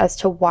sense as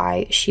to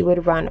why she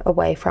would run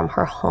away from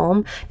her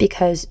home,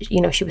 because,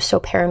 she was so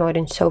paranoid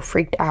and so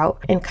freaked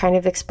out, and kind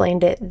of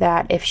explained it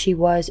that if she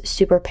was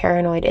super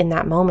paranoid in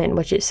that moment,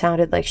 which it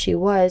sounded like she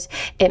was,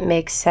 it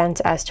makes sense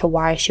as to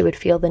why she would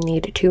feel the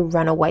need to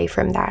run away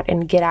from that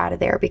and get out of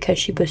there because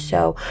she was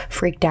so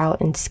freaked out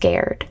and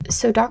scared.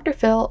 So Dr.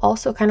 Phil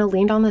also kind of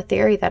leaned on the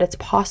theory that it's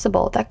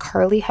possible that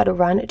Karlie had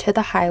run to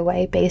the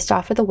highway based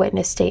off of the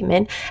witness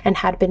statement and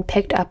had been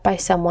picked up by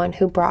someone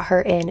who brought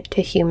her in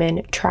to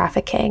human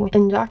trafficking.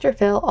 And Dr.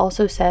 Phil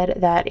also said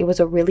that it was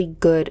a really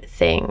good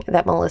thing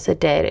that Melissa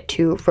did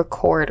to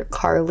record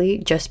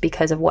Karlie just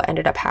because of what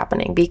ended up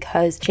happening,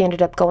 because she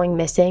ended up going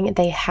missing.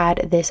 They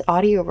had this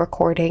audio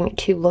recording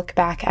to look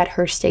back at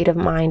her state of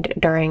mind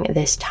during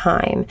this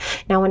time.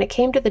 Now, when it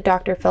came to the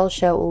Dr. Phil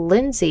show,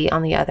 Lindsay,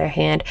 on the other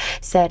hand,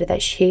 said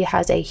that she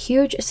has a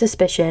huge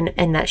suspicion,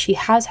 and that she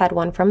has had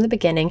one from the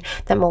beginning,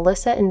 that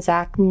Melissa and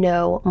Zach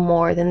know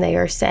more than they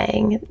are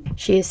saying.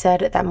 She has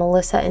said that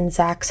Melissa and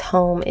Zach's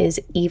home is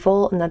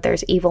evil and that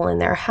there's evil in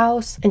their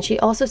house. And she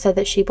also said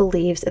that she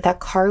believes that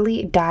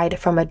Karlie died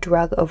from a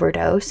drug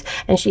overdose,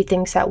 and she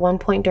thinks at one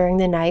point during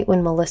the night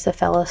when Melissa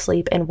fell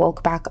asleep and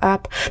woke back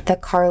up,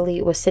 that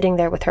Karlie was sitting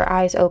there with her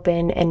eyes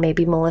open, and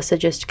maybe Melissa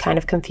just kind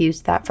of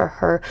confused that for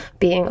her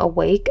being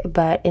awake,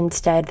 but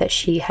instead that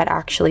she had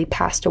actually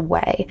passed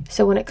away.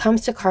 So when it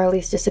comes to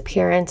Karlie's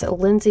disappearance,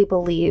 Lindsay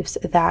believes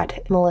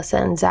that Melissa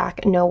and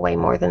Zach know way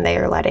more than they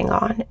are letting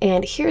on.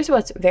 And here's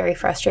what's very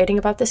frustrating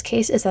about this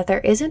case is that there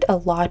isn't a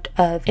lot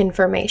of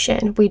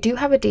information. We do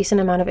have a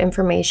decent amount of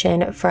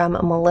information from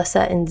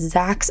Melissa and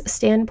Zach's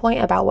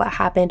standpoint about what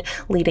happened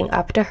leading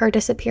up to her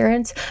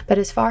disappearance, but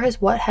as far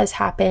as what has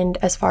happened,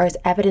 as far as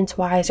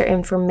evidence-wise or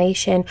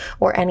information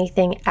or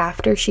anything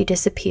after she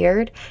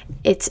disappeared,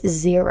 it's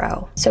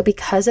zero. So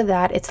because of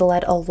that, it's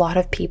led a lot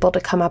of people to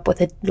come up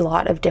with a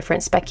lot of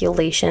different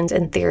speculations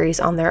and theories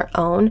on their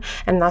own,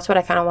 and that's what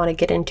I kind of want to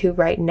get into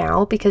right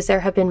now, because there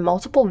have been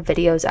multiple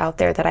videos out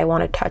there that I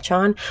want to touch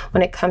on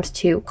when it comes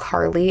to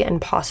Karlie and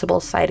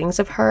possible sightings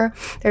of her.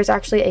 There's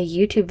actually a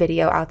YouTube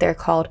video out there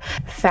called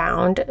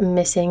Found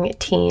Missing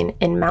Teen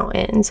in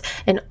Mountains,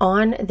 and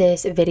on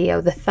this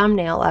video, the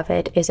thumbnail of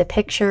it is a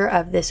picture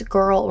of this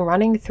girl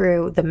running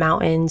through the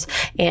mountains,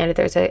 and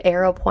there's an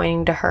arrow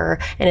pointing to her,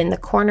 and in the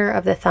corner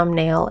of the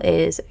thumbnail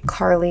is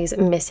Karlie's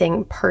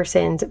missing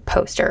persons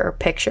poster or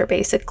picture,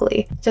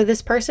 basically. So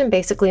this person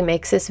basically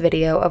makes this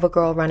video of a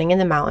girl running in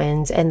the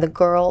mountains, and the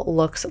girl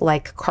looks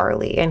like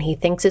Karlie, and he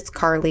thinks it's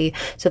Karlie.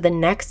 So the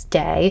next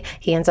day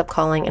he ends up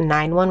calling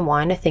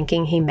 911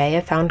 thinking he may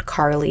have found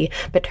Karlie,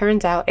 but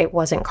turns out it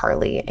wasn't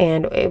Karlie,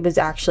 and it was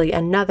actually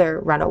another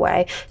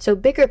runaway. So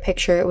bigger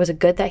picture, it was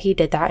good that he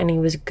did that, and it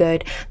was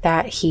good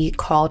that he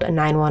called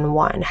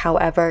 911.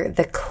 However,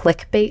 the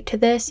clickbait to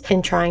this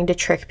and trying to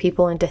trick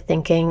people into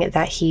thinking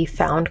that he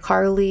found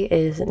Karlie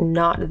is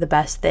not the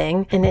best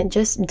thing, and it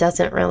just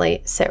doesn't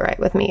really sit right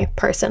with me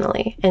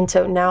personally. And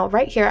so now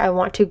right here I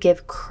want to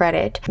give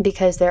credit,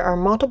 because there are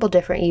multiple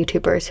different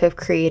YouTubers who have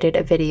created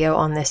a video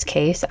on this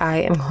case. I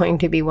am going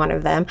to be one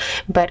of them,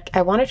 but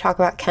I want to talk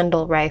about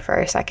Kendall Rae for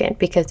a second,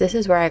 because this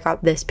is where I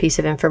got this piece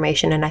of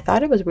information and I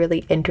thought it was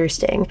really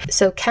interesting.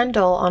 So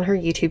Kendall, on her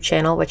YouTube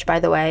channel, which by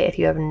the way, if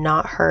you have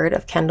not heard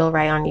of Kendall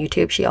Rae on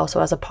YouTube, she also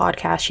has a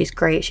podcast. She's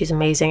great. She's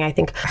amazing. I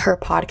think her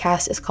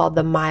podcast is called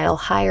the Mile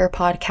Higher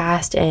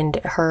Podcast, and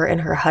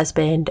her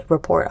husband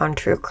report on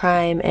true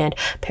crime and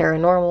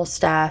paranormal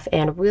stuff,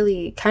 and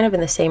really kind of in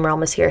the same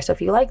realm as here. So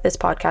if you like this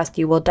podcast,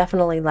 you will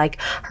definitely like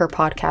her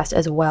podcast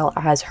as well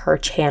as her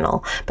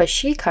channel. But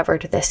she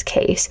covered this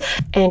case,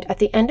 and at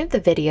the end of the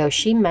video,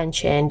 she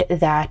mentioned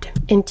that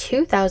in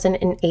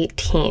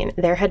 2018,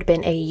 there had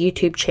been a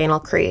YouTube channel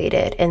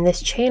created, and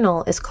this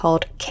channel is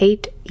called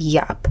Kate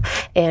Yup.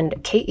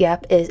 And Kate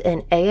Yup is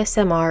an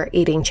ASMR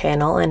eating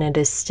channel, and it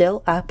is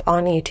still up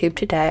on YouTube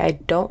today. I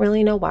don't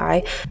really know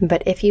why,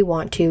 but if you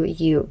want to,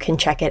 you can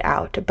check it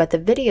out. But the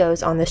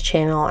videos on this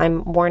channel,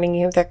 I'm warning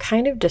you, they're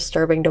kind of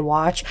disturbing to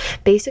watch.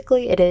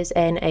 Basically, it is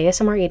an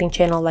ASMR eating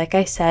channel, like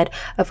I said,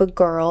 of a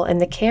girl, and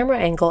the camera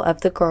angle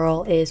of the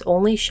girl is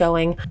only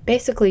showing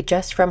basically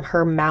just from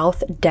her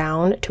mouth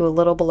down to a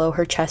little below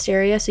her chest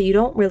area, so you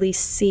don't really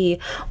see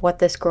what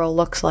this girl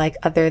looks like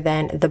other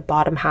than the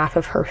bottom half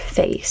of her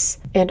face.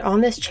 And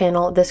on this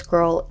channel, this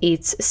girl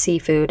eats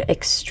seafood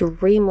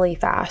extremely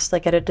fast,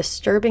 like at a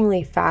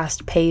disturbingly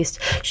fast pace.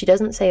 She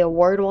doesn't say a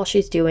word while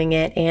she's doing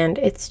it, and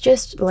it's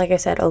just, like I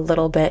said, a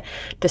little bit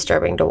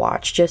disturbing to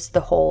watch, just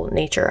the whole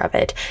nature of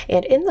it.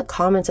 And in the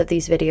comments of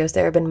these videos,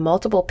 there have been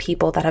multiple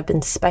people that have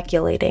been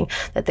speculating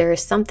that there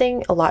is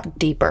something a lot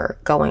deeper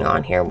going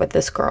on here with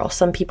this girl.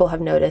 Some people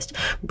have noticed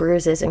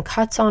bruises and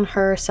cuts on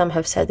her. Some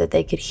have said that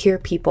they could hear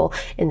people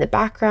in the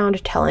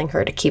background telling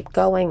her to keep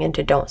going and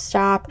to don't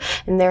stop.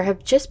 And there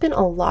have just been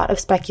a lot of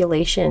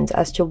speculations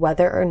as to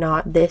whether or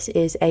not this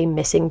is a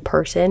missing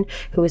person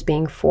who is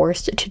being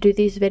forced to do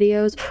these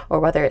videos, or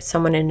whether it's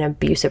someone in an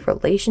abusive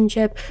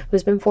relationship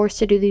who's been forced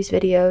to do these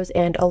videos.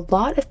 And a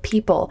lot of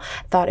people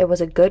thought it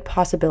was a good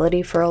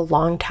possibility for a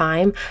long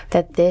time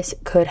that this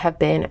could have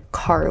been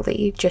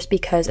Karlie, just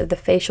because of the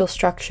facial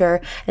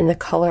structure and the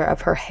color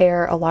of her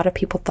hair. A lot of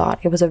people thought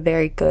it was a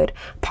very good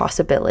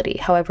possibility.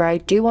 However, I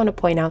do want to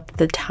point out that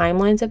the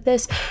timelines of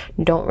this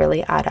don't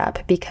really add up,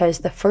 because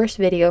the first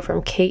video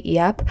from Kate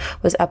Yup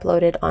was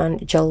uploaded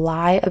on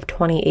July of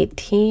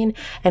 2018,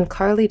 and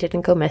Karlie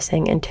didn't go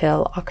missing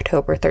until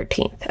October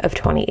 13th of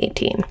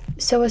 2018.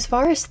 So as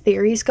far as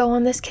theories go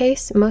on this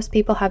case, most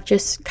people have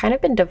just kind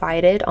of been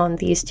divided on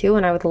these two,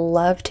 and I would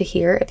love to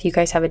hear if you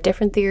guys have a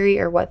different theory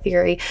or what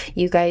theory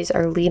you guys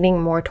are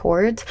leaning more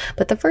towards.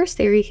 But the first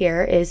theory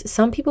here is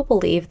some people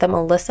believe that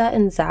Melissa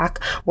and Zach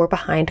were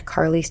behind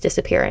Karlie's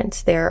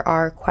disappearance. There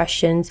are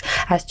questions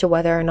as to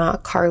whether or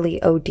not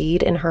Karlie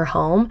OD'd in her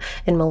home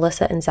and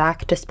Melissa and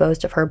Zach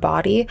disposed of her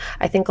body.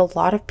 I think a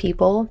lot of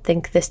people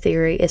think this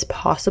theory is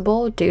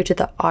possible due to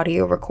the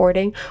audio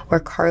recording where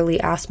Karlie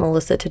asked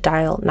Melissa to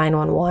dial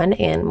 911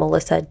 and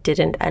Melissa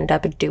didn't end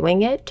up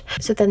doing it.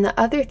 So then the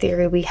other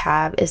theory we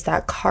have is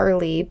that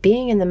Karlie,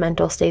 being in the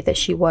mental state that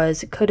she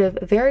was, could have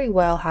very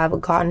well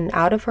have gotten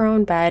out of her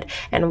own bed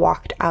and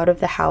walked out of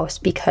the house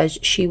because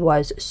she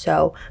was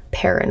so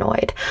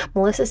paranoid.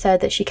 Melissa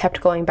said that she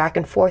kept going back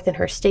and forth in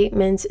her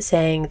statements,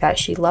 saying that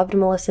she loved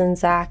Melissa and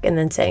Zach, and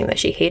then saying that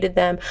she hated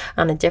them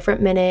on a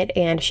different minute,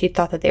 and she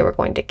thought that they were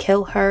going to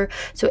kill her.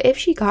 So if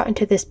she got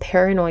into this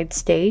paranoid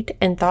state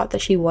and thought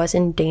that she was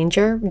in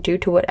danger due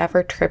to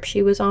whatever trip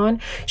she was on,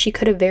 she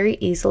could have very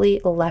easily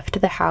left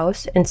the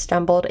house and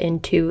stumbled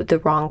into the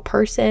wrong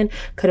person,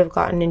 could have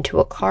gotten into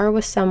a car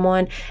with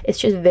someone. It's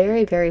just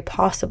very, very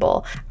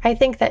possible. I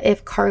think that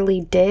if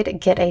Karlie did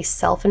get a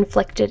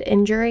self-inflicted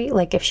injury,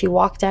 like if she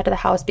walked out of the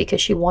house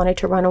because she wanted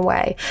to run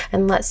away,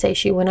 and let's say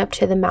she went up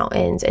to the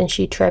mountains and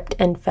she tripped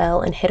and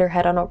fell and hit her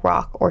head on a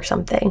rock or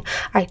something,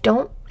 I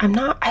don't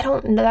I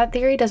don't know, that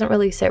theory doesn't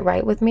really sit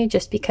right with me,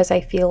 just because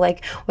I feel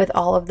like with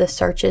all of the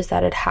searches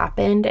that had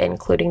happened,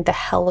 including the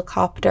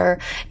helicopter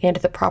and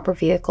the proper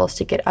vehicles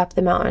to get up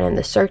the mountain and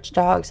the search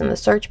dogs and the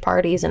search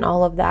parties and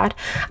all of that,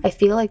 I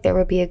feel like there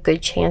would be a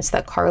good chance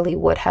that Karlie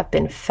would have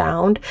been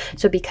found.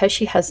 So because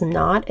she has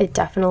not, it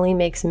definitely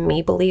makes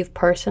me believe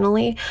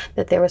personally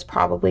that there was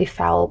probably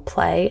foul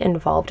play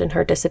involved in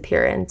her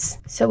disappearance.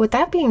 So with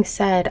that being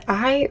said,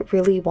 I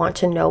really want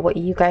to know what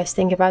you guys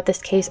think about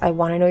this case. I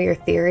want to know your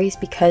theories,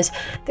 because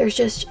there's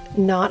just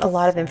not a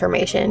lot of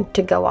information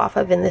to go off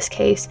of in this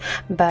case,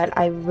 but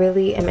I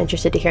really am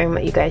interested to hearing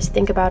what you guys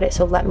think about it.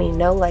 So let me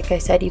know. Like I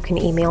said, you can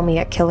email me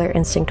at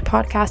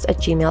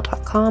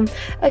killerinstinctpodcast@gmail.com.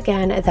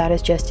 Again, that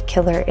is just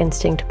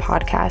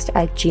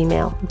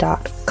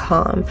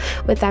killerinstinctpodcast@gmail.com.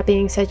 With that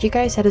being said, you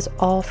guys, that is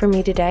all for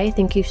me today.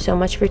 Thank you so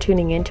much for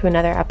tuning in to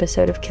another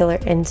episode of Killer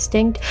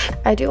Instinct.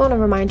 I do want to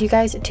remind you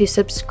guys to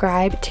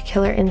subscribe to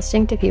Killer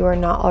Instinct if you are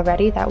not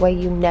already. That way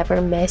you never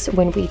miss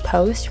when we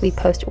post. We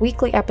post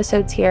weekly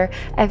episodes here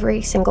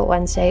every single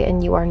Wednesday,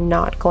 and you are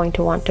not going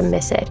to want to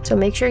miss it. So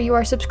make sure you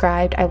are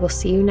subscribed. I will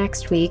see you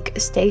next week.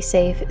 Stay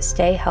safe,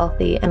 stay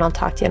healthy, and I'll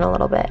talk to you in a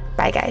little bit.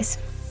 Bye, guys.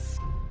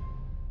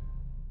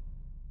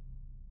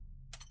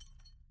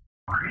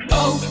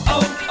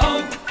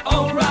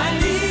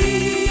 O'Reilly.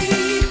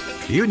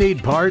 You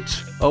need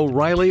parts?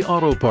 O'Reilly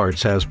Auto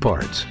Parts has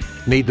parts.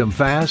 Need them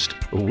fast?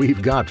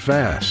 We've got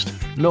fast.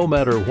 No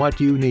matter what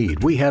you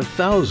need, we have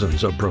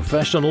thousands of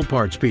professional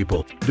parts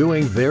people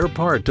doing their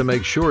part to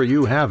make sure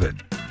you have it.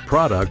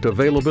 Product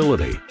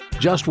availability.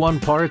 Just one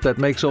part that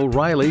makes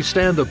O'Reilly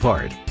stand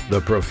apart.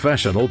 The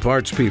professional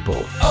parts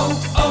people.